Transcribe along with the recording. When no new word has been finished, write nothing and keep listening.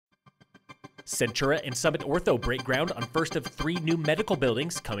Centura and Summit Ortho break ground on first of 3 new medical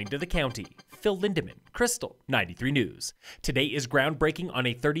buildings coming to the county. Phil Lindeman, Krystal, 93 News. Today is groundbreaking on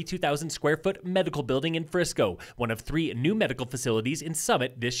a 32,000 square foot medical building in Frisco, one of 3 new medical facilities in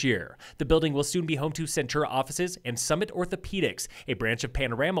Summit this year. The building will soon be home to Centura offices and Summit Orthopedics, a branch of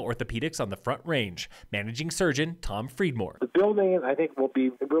Panorama Orthopedics on the Front Range. Managing surgeon Tom Friedmore. The building, I think, will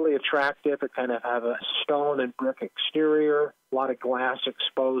be really attractive. It kind of have a stone and brick exterior, a lot of glass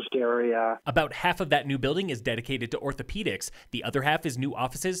exposed area. About half of that new building is dedicated to orthopedics. The other half is new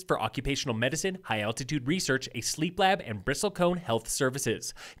offices for occupational medicine, high-altitude research, a sleep lab, and bristlecone health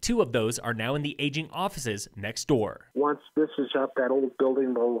services. 2 of those are now in the aging offices next door. Once this is up, that old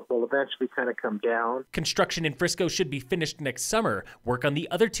building will eventually kind of come down. Construction in Frisco should be finished next summer. Work on the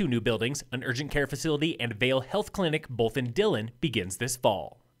other 2 new buildings, an urgent care facility and Vail Health Clinic, both in Dillon, begins this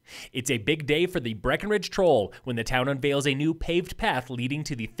fall. It's a big day for the Breckenridge Troll when the town unveils a new paved path leading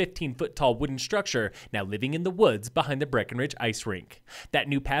to the 15-foot-tall wooden structure now living in the woods behind the Breckenridge ice rink. That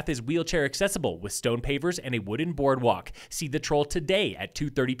new path is wheelchair accessible with stone pavers and a wooden boardwalk. See the Troll today at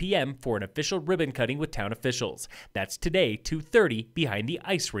 2:30 p.m. for an official ribbon cutting with town officials. That's today, 2:30, behind the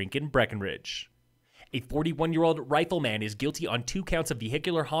ice rink in Breckenridge. A 41-year-old rifleman is guilty on 2 counts of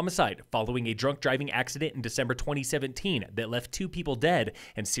vehicular homicide following a drunk driving accident in December 2017 that left 2 people dead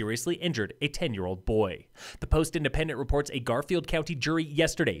and seriously injured a 10-year-old boy. The Post-Independent reports a Garfield County jury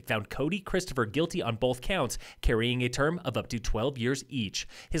yesterday found Cody Christopher guilty on both counts, carrying a term of up to 12 years each.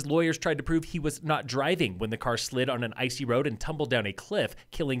 His lawyers tried to prove he was not driving when the car slid on an icy road and tumbled down a cliff,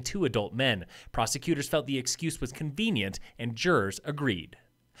 killing 2 adult men. Prosecutors felt the excuse was convenient, and jurors agreed.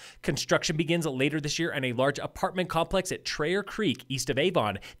 Construction begins later this year on a large apartment complex at Traer Creek, east of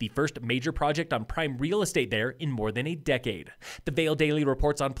Avon, the first major project on prime real estate there in more than a decade. The Vail Daily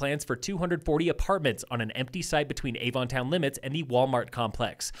reports on plans for 240 apartments on an empty site between Avon town limits and the Walmart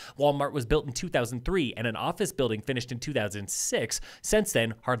complex. Walmart was built in 2003 and an office building finished in 2006. Since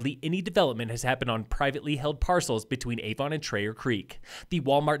then, hardly any development has happened on privately held parcels between Avon and Traer Creek. The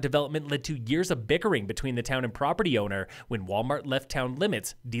Walmart development led to years of bickering between the town and property owner when Walmart left town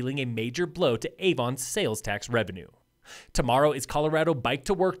limits, dealing a major blow to Avon's sales tax revenue. Tomorrow is Colorado Bike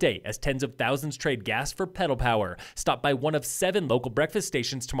to Work Day as tens of thousands trade gas for pedal power. Stop by one of 7 local breakfast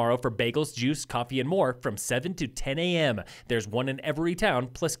stations tomorrow for bagels, juice, coffee, and more from 7 to 10 a.m. There's one in every town,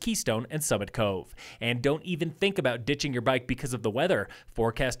 plus Keystone and Summit Cove. And don't even think about ditching your bike because of the weather.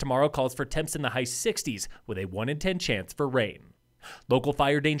 Forecast tomorrow calls for temps in the high 60s with a 1 in 10 chance for rain. Local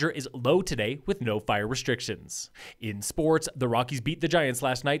fire danger is low today with no fire restrictions. In sports, the Rockies beat the Giants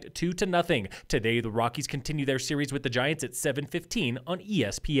last night 2-0. Today, the Rockies continue their series with the Giants at 7:15 on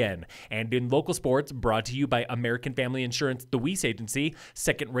ESPN. And in local sports, brought to you by American Family Insurance, the Weiss Agency,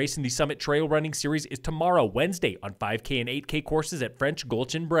 second race in the Summit Trail Running Series is tomorrow, Wednesday, on 5K and 8K courses at French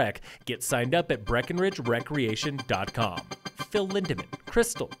Gulch and Breck. Get signed up at BreckenridgeRecreation.com. Phil Lindeman,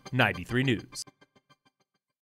 Krystal, 93 News.